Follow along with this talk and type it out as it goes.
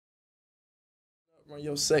Run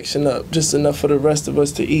your section up, just enough for the rest of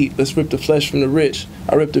us to eat. Let's rip the flesh from the rich.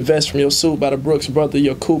 I rip the vest from your suit by the Brooks, brother.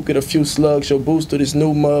 Your coupe, get a few slugs. Your boost to this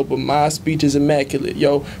new mug, but my speech is immaculate.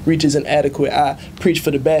 Yo, reach is inadequate. I preach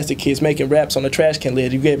for the bastard kids, making raps on the trash can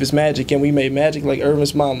lid. You gave us magic, and we made magic like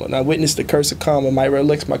Irvin's mama. And I witnessed the curse of karma. My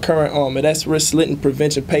relics, my current armor. That's risk slitting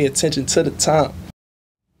prevention. Pay attention to the time.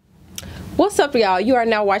 What's up, y'all? You are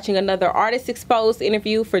now watching another Artist Exposed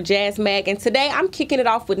interview for Jazz Mag, and today I'm kicking it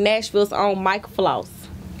off with Nashville's own Mike Floss.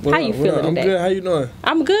 How you feeling today? I'm good. How you doing?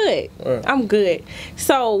 I'm good. Right. I'm good.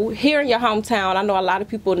 So here in your hometown, I know a lot of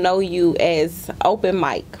people know you as Open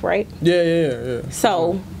Mike, right? Yeah.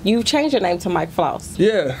 So you changed your name to Mike Floss.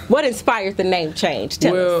 Yeah. What inspired the name change?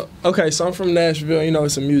 Tell us. Okay, so I'm from Nashville. You know,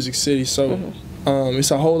 it's a music city, so it's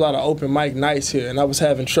a whole lot of open mic nights here, and I was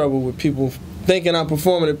having trouble with people thinking I'm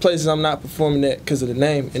performing at places I'm not performing at because of the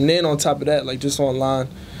name. And then on top of that, like just online,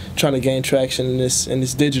 trying to gain traction in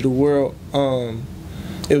this digital world,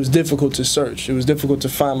 it was difficult to search. It was difficult to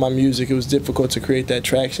find my music. It was difficult to create that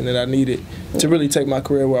traction that I needed to really take my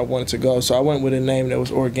career where I wanted to go. So I went with a name that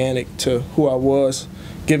was organic to who I was,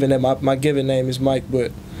 given that my given name is Mike.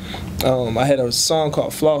 But I had a song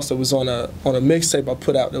called Floss that was on a mixtape I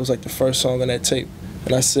put out. That was like the first song on that tape.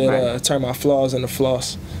 And I said, turn my flaws into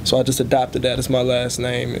floss. So I just adopted that as my last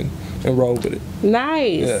name and rolled with it.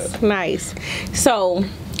 Nice. Yeah. Nice. So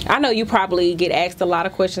I know you probably get asked a lot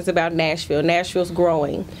of questions about Nashville. Nashville's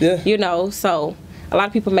growing. Yeah. You know, so a lot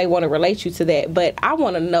of people may want to relate you to that. But I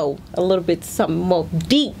want to know a little bit something more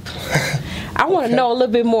deep. I want to know a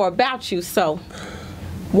little bit more about you. So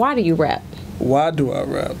why do you rap? Why do I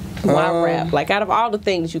rap? Why rap? Like out of all the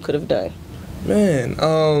things you could have done.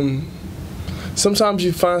 Man, sometimes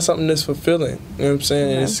you find something that's fulfilling, you know what I'm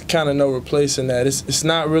saying? And it's kind of no replacing that. It's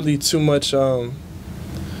not really too much I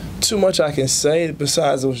can say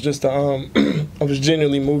besides it was just I was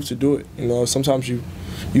genuinely moved to do it. You know, sometimes you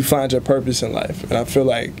find your purpose in life, and I feel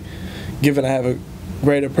like given I have a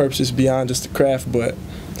greater purpose beyond just the craft, but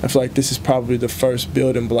I feel like this is probably the first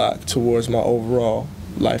building block towards my overall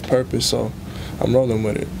life purpose, so I'm rolling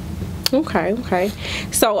with it. Okay.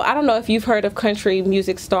 So I don't know if you've heard of country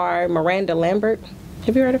music star Miranda Lambert.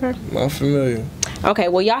 Have you heard of her? I'm familiar. Okay,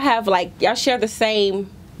 well y'all share the same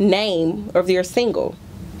name of your single.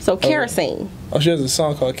 So Kerosene. Oh, she has a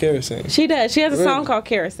song called Kerosene. She does. She has a song called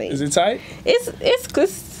Kerosene. Is it tight? It's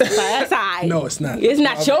that's all right. No, it's not. It's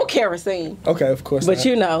not your kerosene. Okay, of course But not.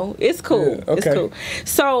 you know, it's cool. Yeah, okay. It's cool.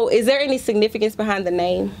 So is there any significance behind the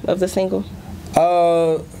name of the single?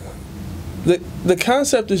 The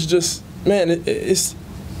concept is just, man, it's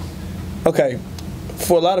okay.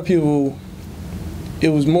 For a lot of people, it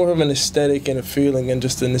was more of an aesthetic and a feeling and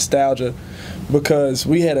just a nostalgia, because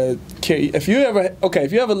we had if you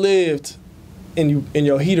ever lived and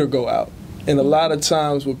your heater go out, and a lot of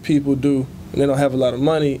times what people do when they don't have a lot of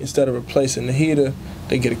money, instead of replacing the heater,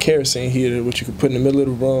 they get a kerosene heater, which you can put in the middle of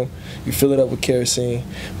the room. You fill it up with kerosene.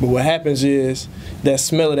 But what happens is that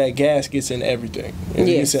smell of that gas gets in everything. It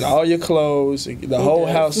gets in all your clothes. The whole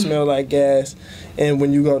house smells like gas. And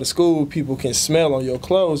when you go to school, people can smell on your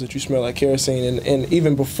clothes that you smell like kerosene. And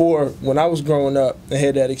even before, when I was growing up and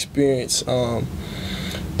had that experience,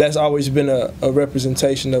 that's always been a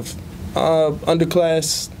representation of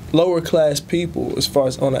underclass, lower class people as far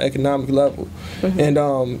as on an economic level.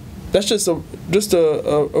 And that's just a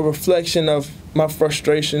reflection of my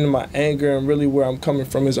frustration, my anger, and really where I'm coming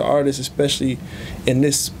from as an artist, especially in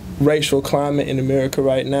this racial climate in America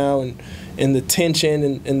right now, and the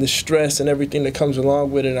tension and the stress and everything that comes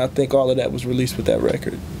along with it. And I think all of that was released with that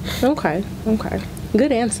record. Okay.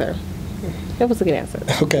 Good answer. That was a good answer.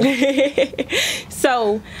 Okay.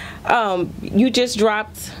 So, you just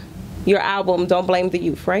dropped your album, Don't Blame the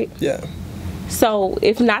Youth, right? Yeah. So,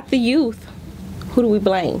 if not the youth, who do we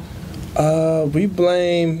blame? We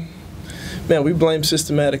blame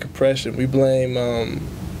systematic oppression. We blame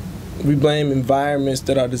environments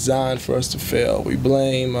that are designed for us to fail. We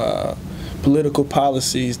blame political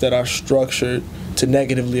policies that are structured to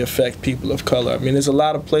negatively affect people of color. I mean, there's a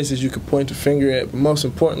lot of places you could point the finger at, but most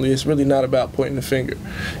importantly, it's really not about pointing the finger.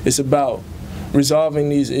 It's about resolving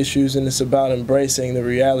these issues, and it's about embracing the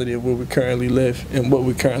reality of where we currently live and what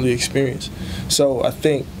we currently experience. So I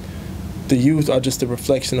think the youth are just a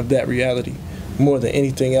reflection of that reality more than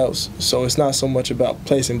anything else. So it's not so much about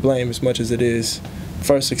placing blame as much as it is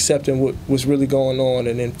first accepting what's really going on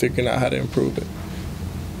and then figuring out how to improve it.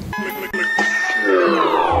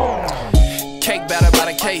 Cake batter by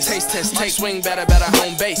the case, taste test, take swing batter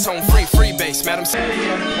home base, home free base, madam.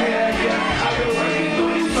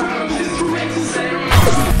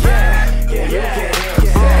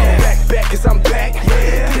 Back 'cause I'm back,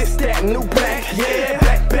 this that new black,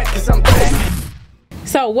 back 'cause I'm back.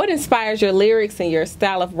 So what inspires your lyrics and your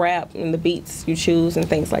style of rap and the beats you choose and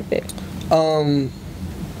things like that?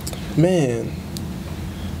 Man,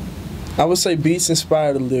 I would say beats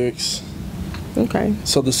inspire the lyrics. Okay.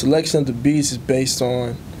 So the selection of the beats is based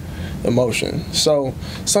on emotion. So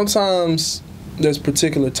sometimes there's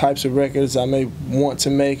particular types of records I may want to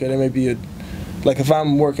make, or there may be like if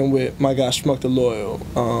I'm working with my guy Schmuck the Loyal,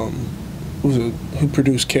 who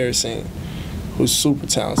produced Kerosene, who's super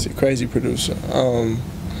talented, crazy producer.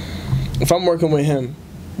 If I'm working with him,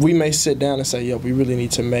 we may sit down and say, yo, we really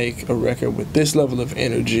need to make a record with this level of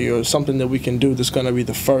energy, or something that we can do that's going to be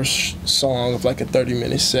the first song of like a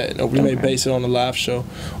 30-minute set, or we may base it on a live show.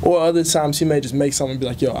 Or other times he may just make something and be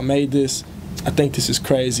like, yo, I made this, I think this is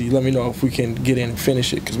crazy, let me know if we can get in and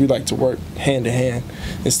finish it, because we like to work hand to hand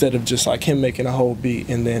instead of just like him making a whole beat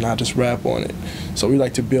and then I just rap on it. So we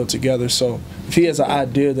like to build together. So if he has an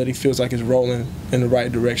idea that he feels like is rolling in the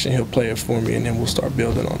right direction, he'll play it for me and then we'll start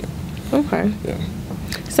building on it. Okay. Yeah.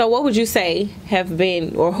 So what would you say have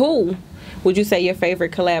been, or who would you say your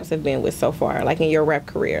favorite collabs have been with so far, like in your rap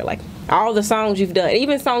career? Like all the songs you've done,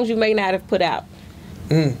 even songs you may not have put out.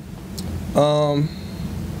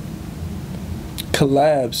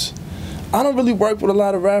 Collabs. I don't really work with a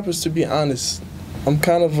lot of rappers, to be honest. I'm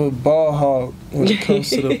kind of a ball hog when it comes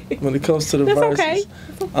to the verses.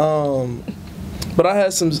 Okay. But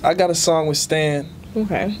I got a song with Stan.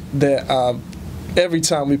 Okay. That every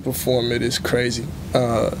time we perform it is crazy.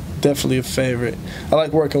 Definitely a favorite. I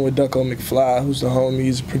like working with Ducko McFly, who's the homie.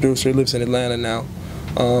 He's a producer. He lives in Atlanta now.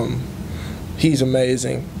 He's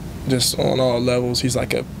amazing, just on all levels. He's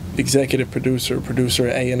like a executive producer,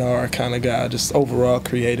 A&R kind of guy, just overall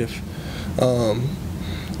creative.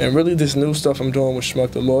 And really this new stuff I'm doing with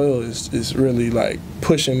Schmuck the Loyal is really like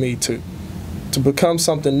pushing me to become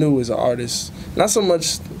something new as an artist. Not so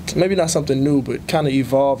much, maybe not something new, but kind of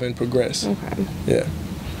evolve and progress. Okay. Yeah.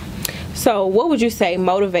 So what would you say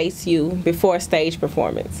motivates you before a stage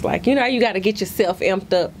performance? Like, you know, you got to get yourself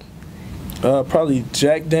amped up. Probably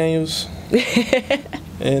Jack Daniels.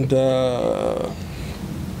 And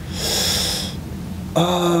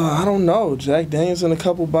I don't know, Jack Daniels and a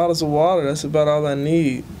couple bottles of water. That's about all I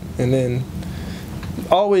need. And then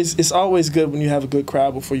it's always good when you have a good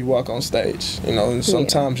crowd before you walk on stage. You know, and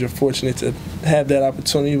sometimes you're fortunate to have that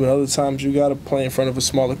opportunity, but other times you got to play in front of a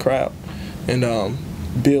smaller crowd and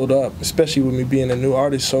build up, especially with me being a new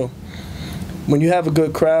artist. So when you have a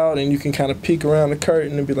good crowd and you can kind of peek around the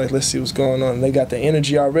curtain and be like, let's see what's going on, and they got the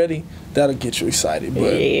energy already, that'll get you excited.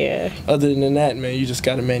 But yeah, other than that, man, you just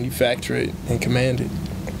got to manufacture it and command it.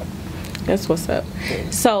 That's what's up.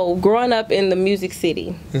 So growing up in the music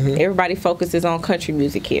city, everybody focuses on country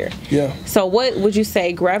music here. Yeah. So what would you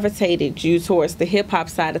say gravitated you towards the hip-hop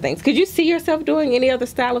side of things? Could you see yourself doing any other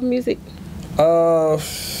style of music?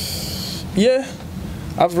 Yeah.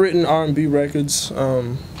 I've written R&B records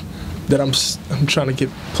that I'm trying to get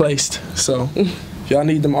placed. So if y'all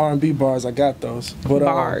need them R&B bars, I got those. But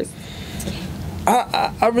bars.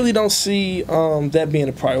 I really don't see that being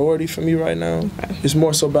a priority for me right now. Okay. It's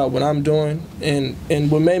more so about what I'm doing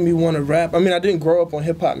and what made me want to rap. I mean, I didn't grow up on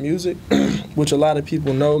hip-hop music, which a lot of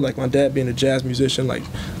people know, like my dad being a jazz musician, like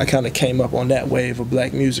I kind of came up on that wave of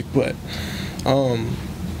black music, but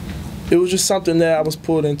it was just something that I was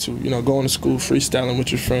pulled into, you know, going to school, freestyling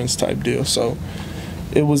with your friends type deal. So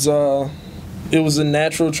it was a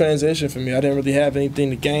natural transition for me. I didn't really have anything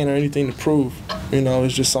to gain or anything to prove. You know,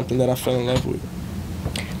 it's just something that I fell in love with.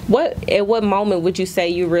 At what moment would you say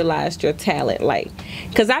you realized your talent? Like,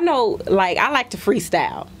 because I know, like, I like to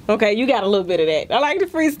freestyle. Okay, you got a little bit of that. I like to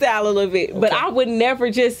freestyle a little bit, but I would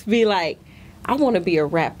never just be like, I want to be a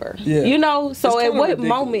rapper. Yeah. You know, so at what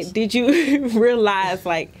moment did you realize,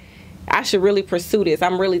 like, I should really pursue this?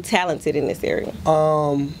 I'm really talented in this area.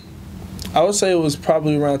 I would say it was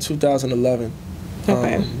probably around 2011.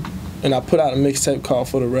 Okay. And I put out a mixtape called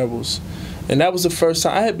For the Rebels. And that was the first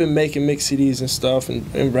time. I had been making mix CDs and stuff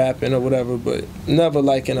and rapping or whatever, but never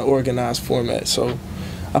like in an organized format. So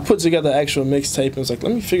I put together an actual mixtape and was like,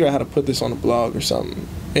 let me figure out how to put this on a blog or something.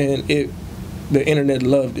 And the internet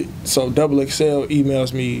loved it. So XXL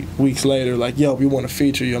emails me weeks later like, yo, we want to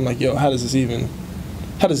feature you. I'm like, yo, how does this even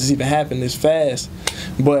happen this fast?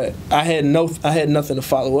 But I had nothing to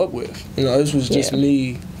follow up with. You know, this was just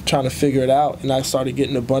me trying to figure it out, and I started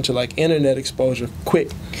getting a bunch of like internet exposure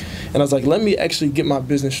quick. And I was like, let me actually get my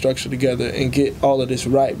business structure together and get all of this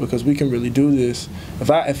right, because we can really do this.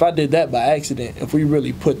 If I did that by accident, if we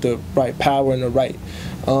really put the right power and the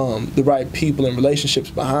right people and relationships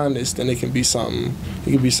behind this, then it can be something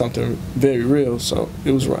very real. So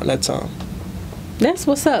it was around that time. That's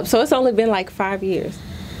what's up. So it's only been like 5 years.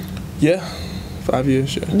 Yeah. 5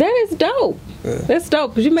 years, yeah. That is dope. Yeah. That's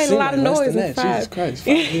dope because you made a lot of noise in 5. Jesus Christ,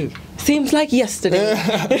 5 years. Seems like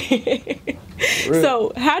yesterday. Really?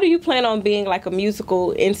 So, how do you plan on being like a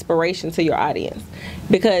musical inspiration to your audience?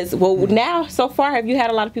 Because, now, so far, have you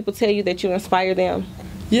had a lot of people tell you that you inspire them?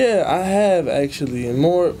 Yeah, I have actually, and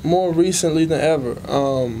more recently than ever.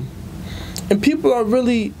 And people are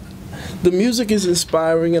really, the music is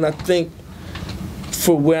inspiring, and I think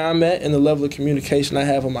for where I'm at and the level of communication I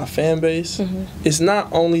have with my fan base, it's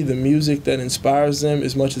not only the music that inspires them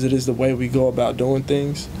as much as it is the way we go about doing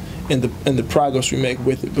things and the progress we make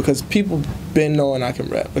with it. Because people been knowing I can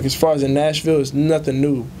rap. Like, as far as in Nashville, it's nothing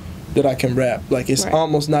new that I can rap. Like, it's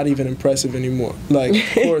almost not even impressive anymore. Like,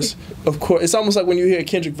 of course, it's almost like when you hear a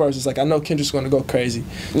Kendrick verse, it's like, I know Kendrick's gonna go crazy.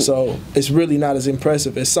 So it's really not as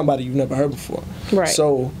impressive as somebody you've never heard before. Right.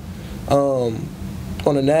 So,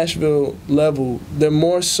 on a Nashville level, they're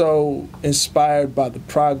more so inspired by the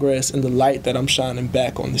progress and the light that I'm shining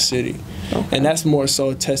back on the city. Okay. And that's more so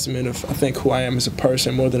a testament of, I think, who I am as a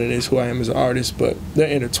person more than it is who I am as an artist, but they're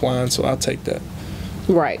intertwined, so I'll take that.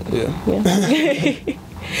 Right. Yeah.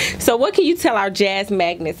 So what can you tell our jazz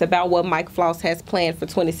magnets about what Mike Floss has planned for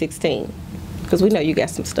 2016? Because we know you got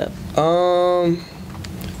some stuff.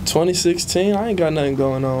 2016, I ain't got nothing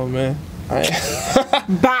going on, man. Bye.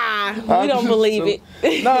 We don't believe it.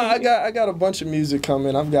 No, I got a bunch of music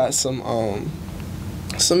coming. I've got some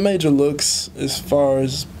major looks as far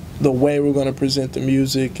as the way we're gonna present the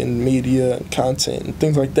music and media and content and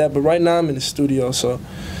things like that. But right now I'm in the studio, so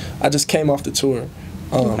I just came off the tour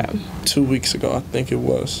 2 weeks ago, I think it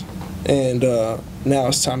was. And now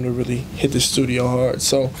it's time to really hit the studio hard.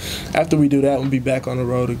 So after we do that, we'll be back on the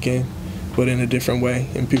road again, but in a different way,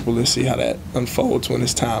 and people will see how that unfolds when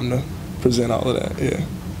it's time to present all of that. Yeah.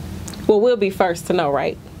 Well, we'll be first to know,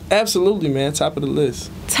 right? Absolutely, man. Top of the list.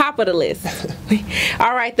 Top of the list.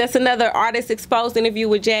 All right, that's another Artist Exposed interview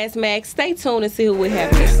with Jazz Mag. Stay tuned and see who we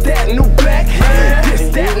have next. It's that new black. It's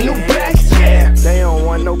that new black. Yeah. They don't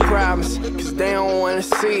want no problems, cause they don't want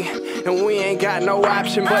to see. And we ain't got no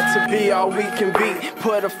option but to be all we can be.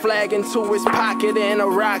 Put a flag into his pocket and a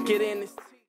rocket in his...